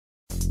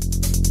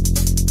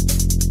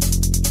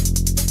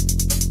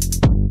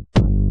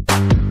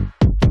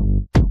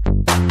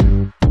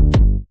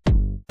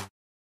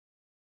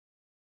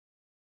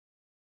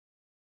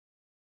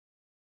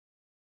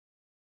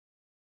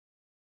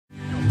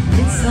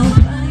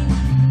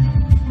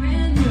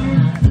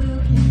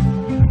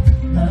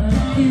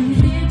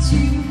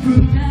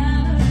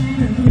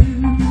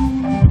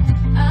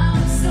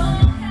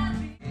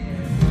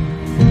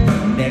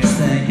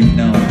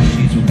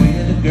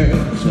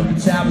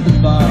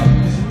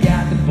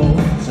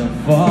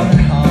falling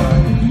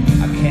hard,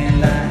 I can't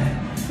lie.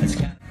 It's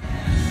kind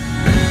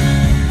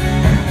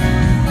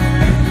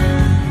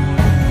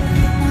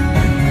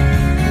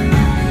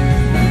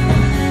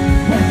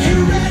when you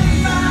let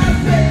my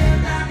bed,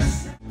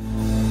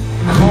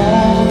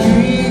 call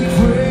me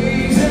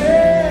crazy,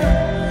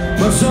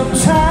 but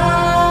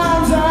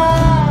sometimes I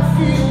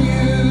feel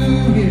you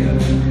here.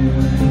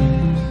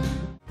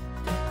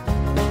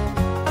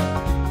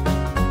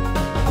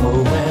 Oh,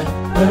 when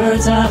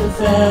birds of a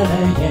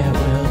feather, yeah,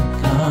 we'll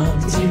come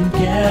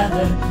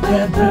together.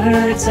 We're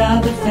birds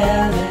of a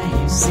feather,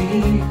 you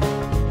see.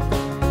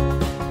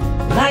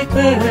 Like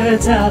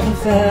birds of a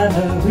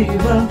feather, we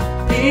will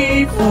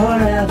be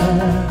forever.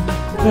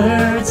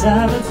 Birds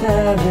of a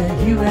feather,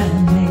 you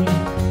and me.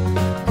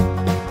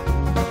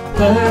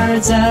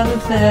 Birds of a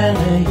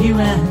feather, you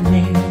and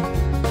me.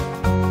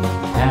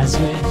 As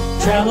we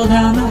travel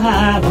down the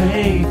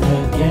highway,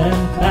 forget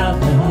about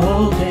the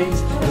old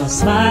days. Your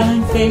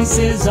smiling face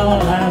is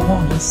all I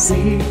wanna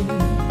see.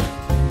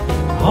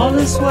 All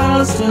this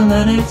world still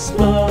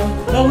unexplored,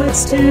 though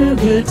it's too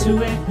good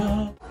to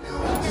ignore.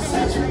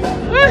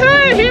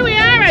 Woohoo! Here we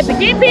are at the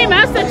Gympie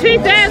Master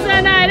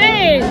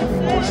 2018.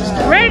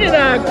 Ready to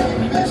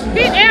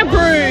hit our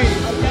groove.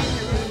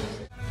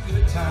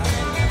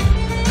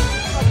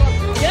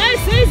 Go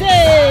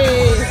Susie!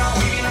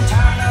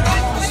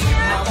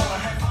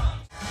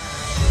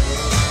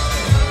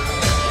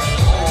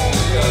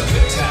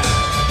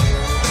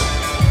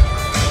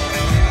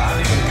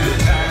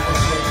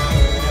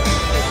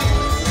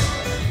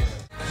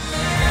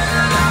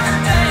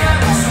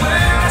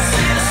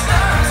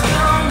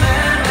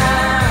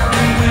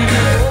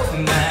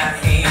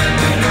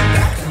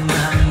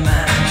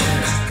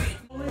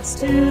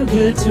 Too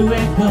good to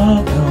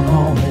ignore, come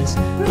on this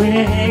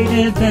great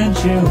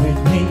adventure with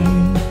me.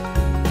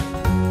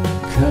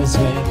 'Cause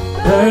we're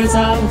birds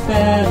of a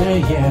feather,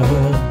 yeah,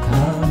 we'll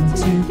come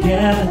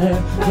together.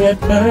 We're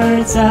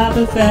birds of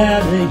a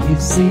feather, you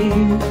see.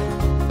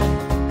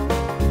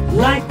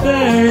 Like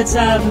birds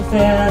of a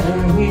feather,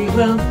 we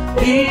will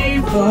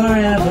be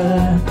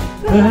forever.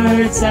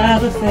 Birds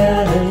of a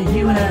feather,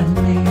 you and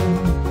me.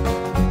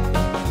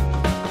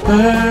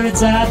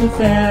 Birds of a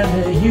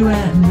feather, you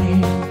and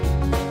me.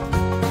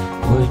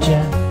 Would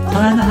you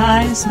climb the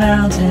highest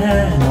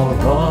mountain or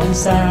roll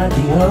beside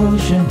the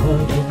ocean?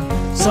 Would you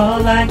soar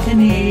like an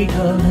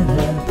eagle in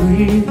the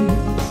breeze?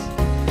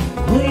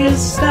 Will you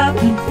stop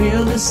and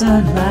feel the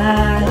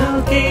sunlight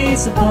or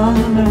gaze upon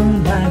the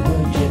moonlight?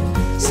 Would you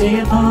stay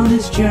upon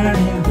this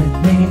journey with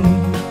me?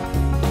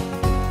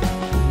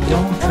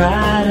 Don't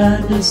try to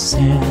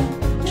understand,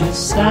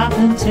 just stop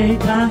and take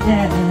my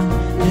hand.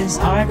 This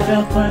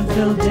heartfelt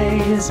fun-filled day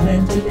is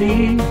meant to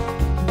be.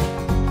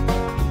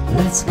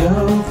 Let's go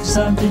for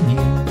something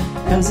new,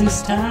 'cause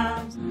it's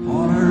time.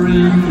 water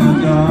in the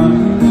dark.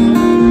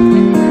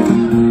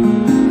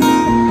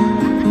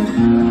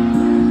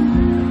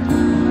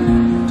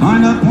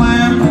 Time to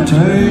plant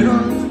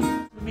potatoes.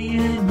 Me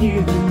and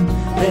you,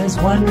 there's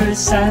wondrous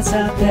sights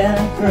out there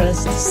for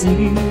us to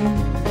see.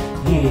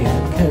 Yeah,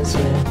 'cause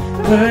we're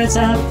birds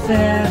of a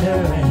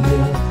feather and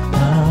we'll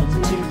come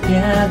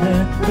together.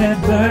 We're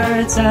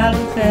birds of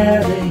a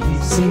feather, you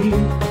see.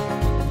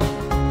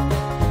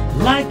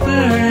 Like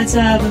birds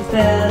of a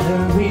feather,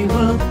 we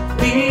will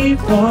be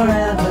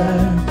forever.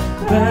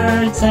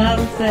 Birds of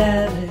a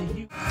feather.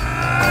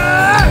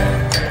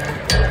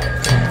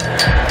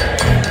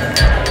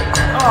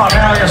 Oh,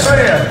 now you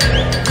see it.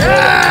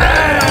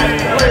 Yeah!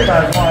 Leave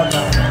that one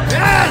now.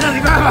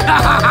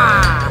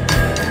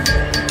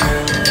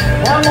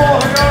 One more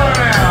to go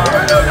now.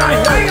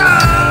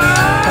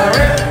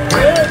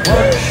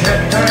 Push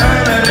it,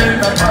 turn it in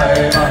the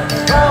paper,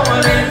 throw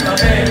it in the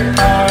bin,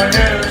 our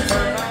news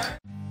tonight.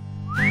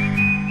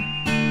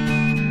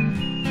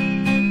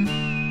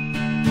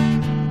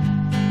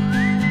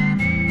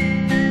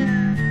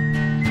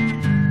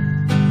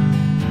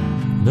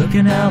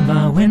 Looking out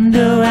my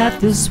window at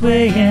the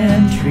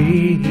swaying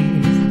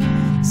trees,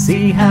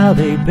 see how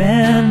they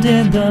bend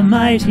in the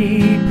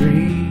mighty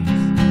breeze,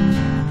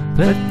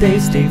 but they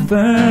stay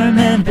firm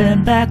and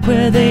bend back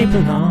where they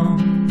belong.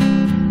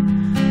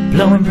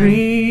 Blowing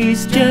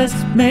breeze just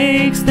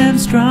makes them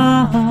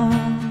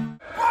strong.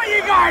 What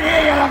you got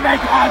here, you little big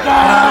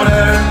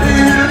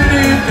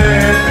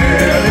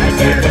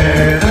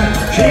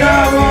She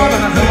got one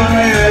and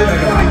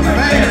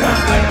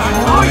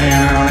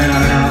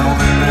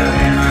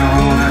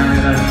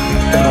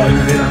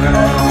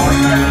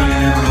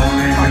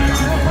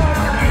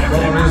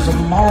there is a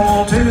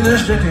moral to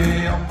this city.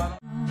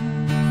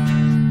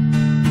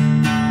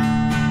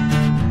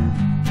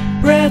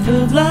 Breath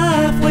of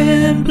life,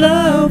 wind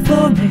blow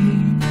for me,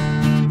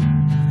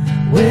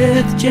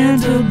 with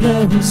gentle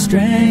blows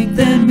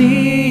strengthen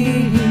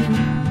me.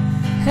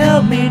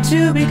 Help me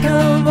to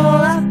become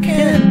all I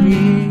can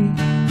be.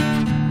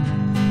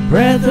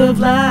 Breath of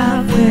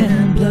life,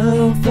 wind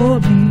blow for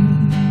me.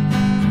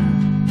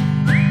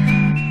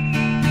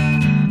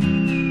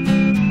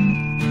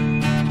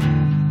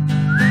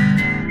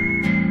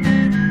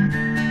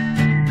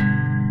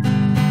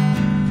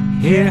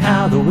 Hear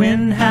how the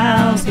wind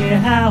howls, hear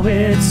how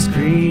it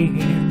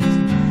screams.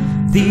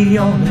 The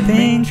only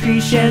thing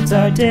tree sheds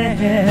are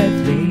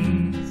dead leaves.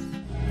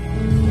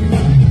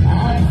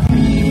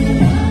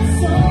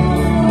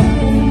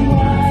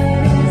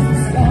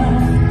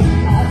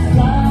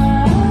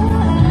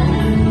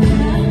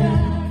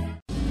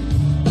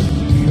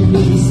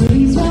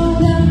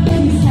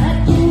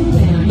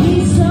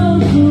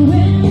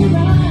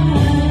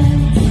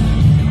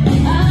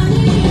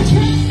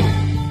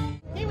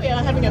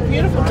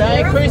 Beautiful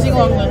day cruising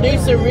along the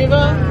Noosa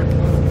River,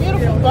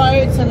 beautiful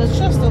boats, and it's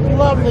just a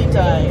lovely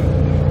day.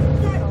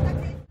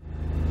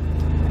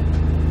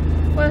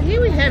 Well,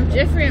 here we have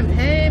Jeffrey and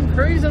Pam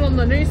cruising on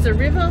the Noosa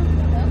River.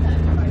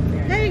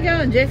 How you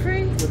going,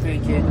 Jeffrey? Good,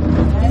 thank you.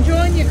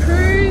 Enjoying your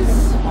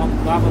cruise?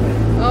 I'm loving it.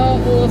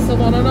 Oh,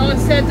 awesome, on a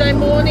nice Saturday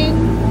morning.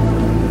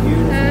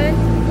 Beautiful. Okay,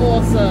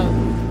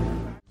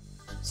 awesome.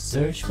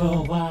 Search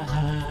for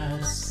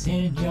what's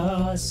in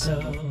your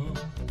soul,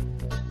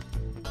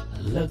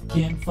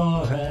 looking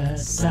for a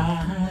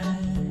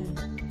sign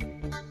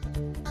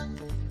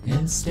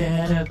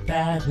instead of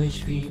bad,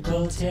 which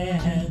people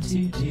tend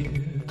to do.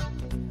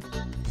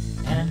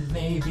 And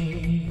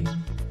maybe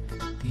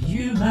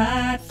you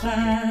might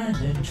find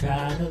and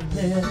try to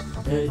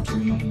live the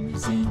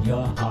dreams in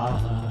your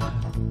heart.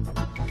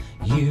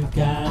 You've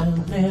gotta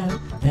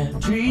live them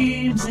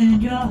dreams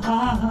in your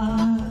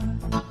heart,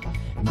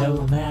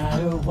 no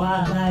matter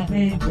what life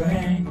may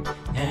bring.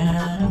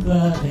 And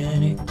above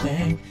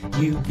anything,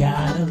 you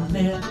gotta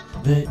live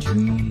the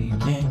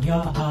dream in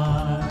your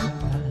heart.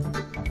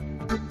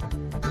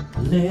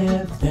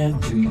 Live them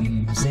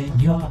dreams in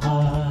your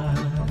heart.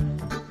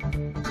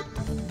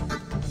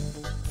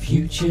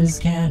 Futures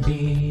can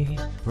be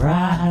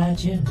bright,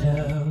 you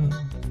know,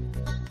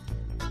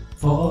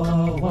 for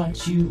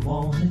what you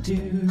wanna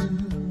do.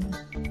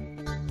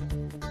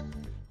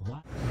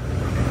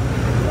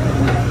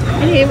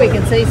 And here we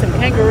can see some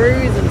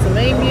kangaroos and some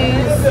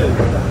emus.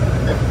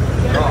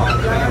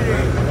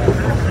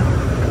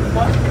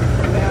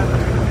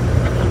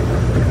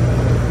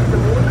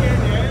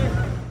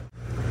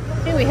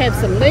 Here we have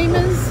some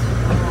lemurs.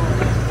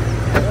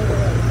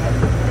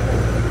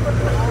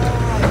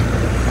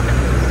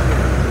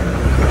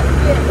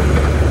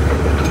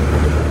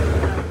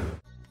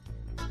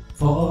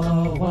 For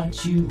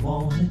what you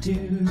wanna do,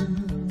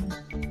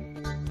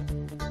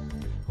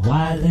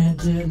 why then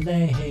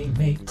delay,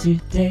 make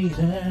today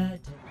the day.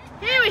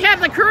 Here we have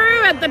the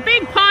crew at the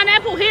Big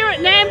Pineapple here at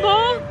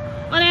Nambour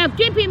on our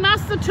Gympie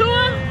Muster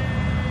tour.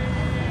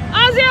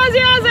 Aussie,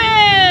 Aussie,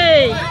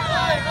 Aussie!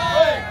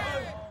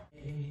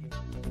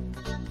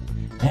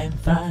 And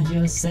find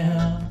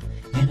yourself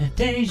in a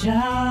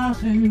deja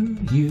vu.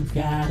 You've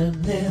gotta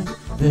live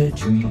the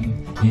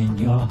dream in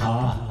your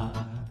heart.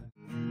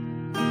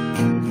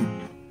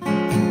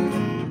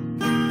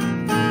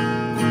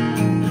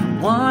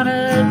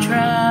 Wanna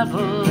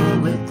travel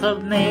with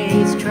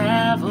clubmates,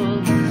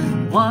 travel.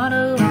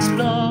 Wanna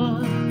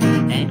explore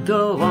and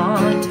go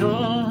on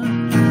tour.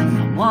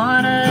 I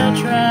wanna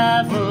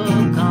travel,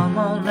 come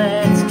on,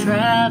 let's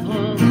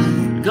travel.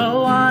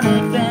 Go on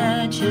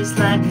adventures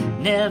like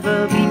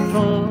never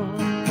before,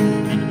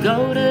 and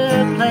go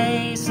to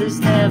places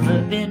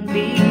never been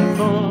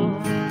before.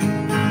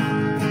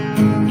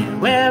 Yeah,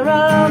 we're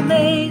all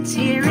mates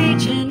here,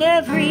 each and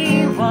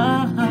every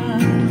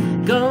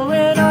one,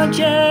 going on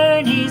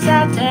journeys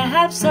out to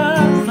have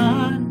some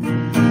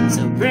fun.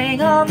 So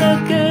bring on the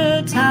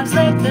good times,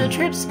 let the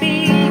trips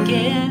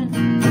begin.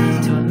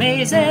 To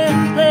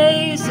amazing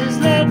places,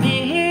 let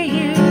me hear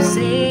you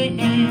sing.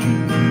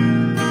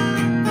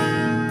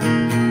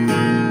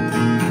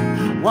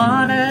 I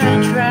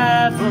wanna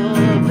travel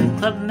with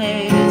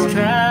clubmates,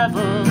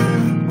 travel.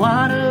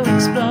 Wanna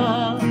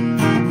explore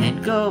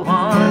and go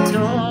on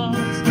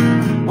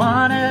tours.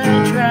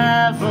 Wanna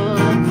travel,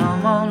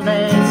 come on,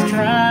 let's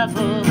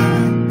travel.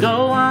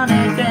 Go on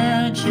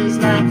adventures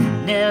like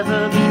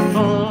never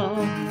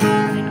before,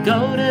 and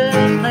go to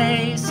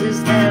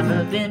places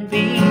never been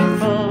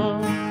before.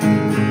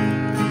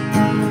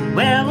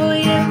 Where will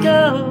you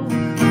go?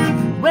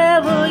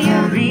 Where will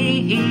you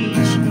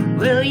reach?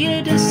 Will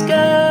you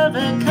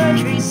discover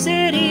country,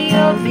 city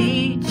or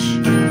beach?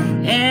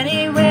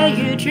 Anywhere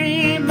you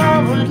dream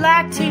or would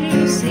like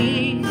to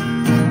see,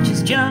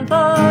 just jump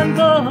on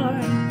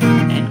board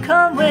and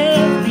come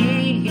with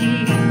me.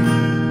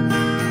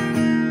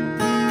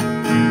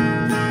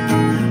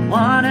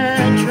 Wanna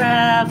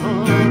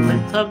travel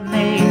with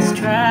clubmates,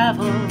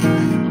 travel.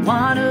 I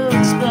wanna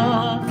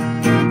explore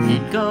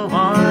and go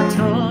on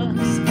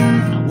tours.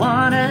 I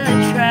wanna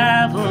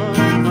travel,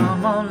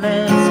 come on,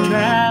 let's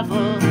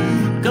travel.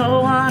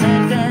 Go on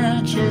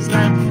adventures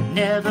like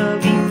never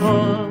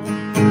before,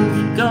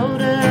 go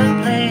to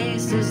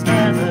places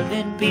never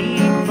been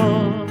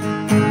before.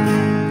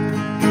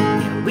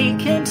 Yeah, we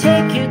can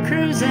take you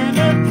cruising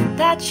if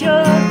that's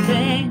your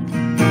thing,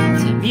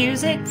 to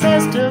music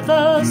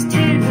festivals,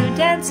 to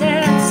dance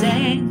and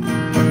sing.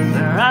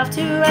 We're off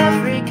to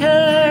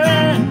Africa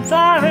and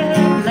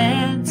foreign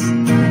lands,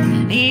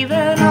 and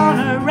even on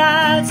our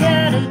rides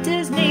at a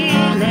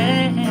Disneyland.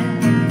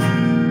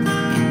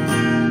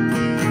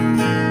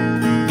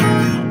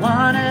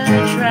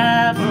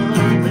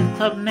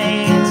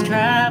 clubmates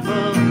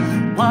travel,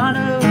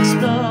 wanna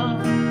explore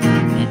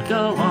and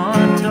go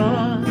on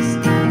tours.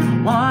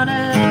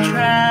 Wanna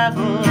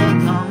travel,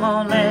 come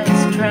on,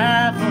 let's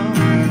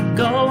travel.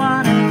 Go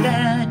on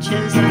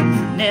adventures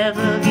like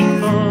never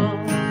before.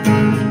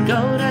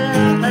 Go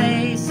to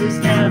places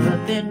never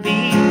been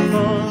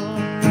before.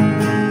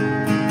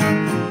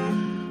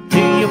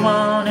 Do you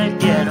wanna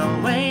get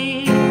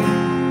away?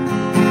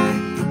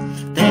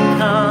 Then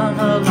come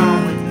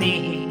along with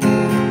me.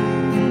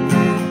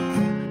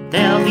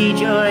 There'll be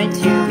joy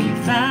to be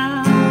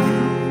found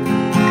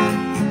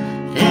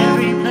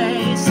every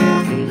place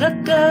we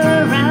look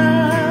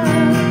around.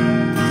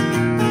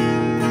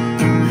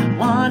 I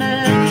wanna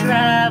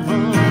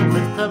travel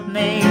with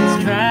clubmates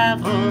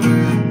travel,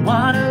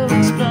 wanna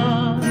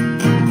explore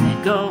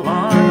and go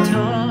on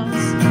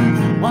tours.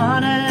 I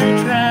wanna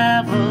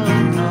travel,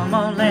 come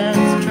on,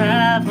 let's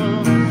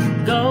travel.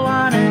 Go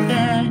on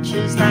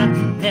adventures like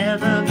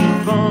never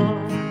before.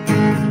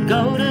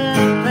 Go to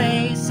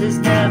places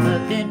never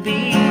been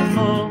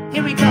before.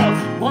 Here we go.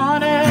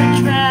 Wanna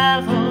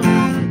travel,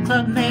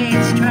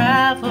 clubmates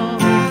travel.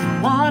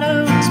 Wanna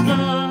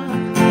explore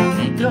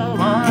and go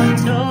on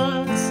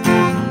tours.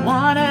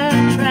 Wanna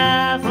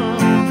travel,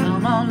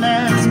 come on,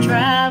 let's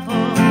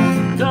travel.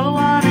 Go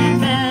on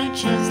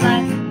adventures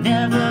like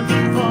never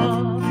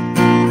before.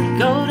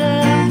 Go to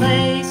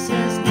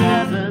places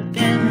never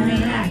been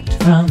before. Act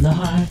from the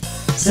heart,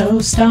 so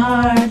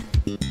start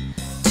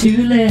to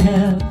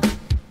live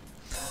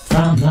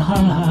from the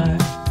heart.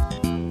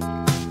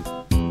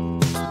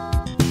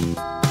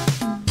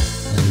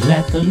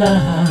 Let the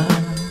love,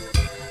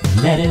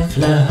 let it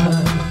flow.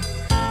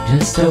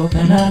 Just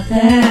open up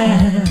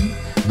and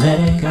let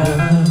it go.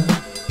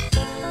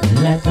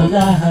 Let the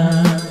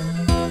love,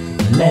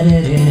 let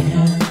it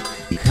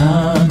in.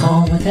 Come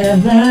on with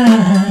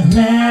heaven,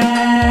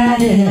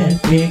 let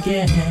it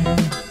begin.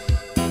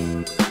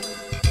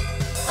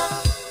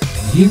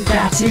 You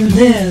got to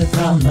live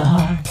from the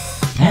heart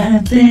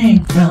and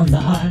think from the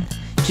heart.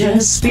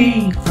 Just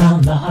speak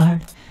from the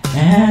heart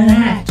and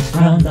act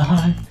from the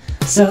heart.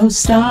 So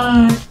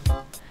start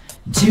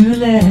to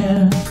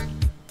live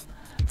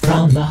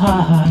from the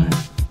heart.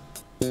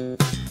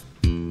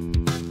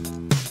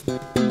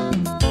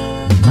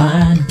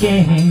 Mind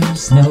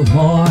games, no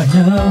more,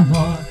 no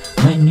more.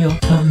 When you're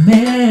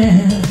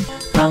coming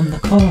from the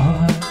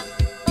core,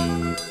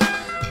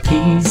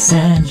 peace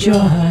and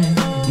joy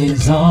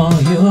is all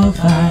you'll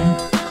find.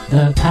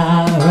 The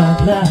power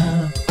of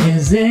love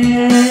is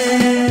in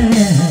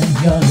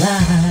your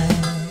life.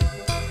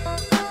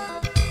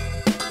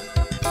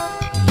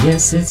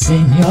 Yes, it's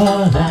in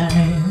your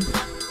life.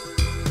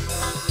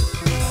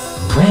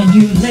 When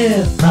you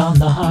live from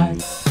the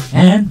heart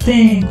and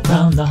think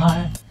from the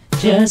heart,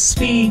 just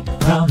speak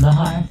from the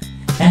heart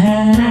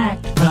and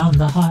act from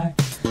the heart.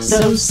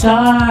 So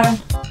start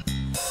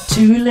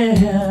to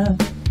live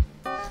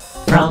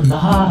from the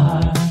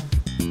heart.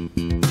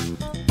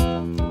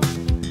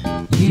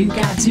 You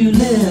got to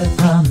live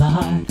from the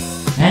heart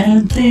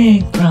and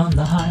think from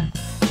the heart.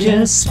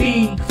 Just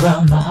speak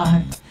from the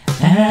heart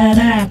and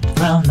act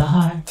from the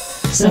heart.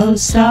 So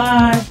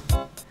start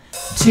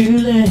to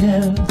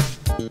live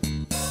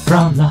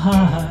from the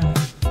heart.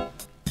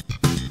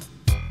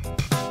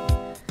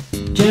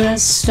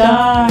 Just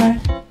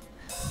start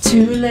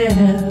to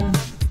live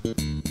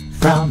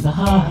from the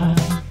heart.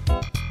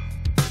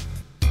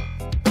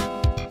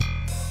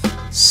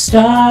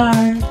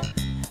 Start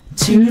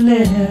to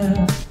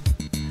live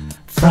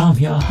from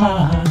your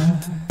heart.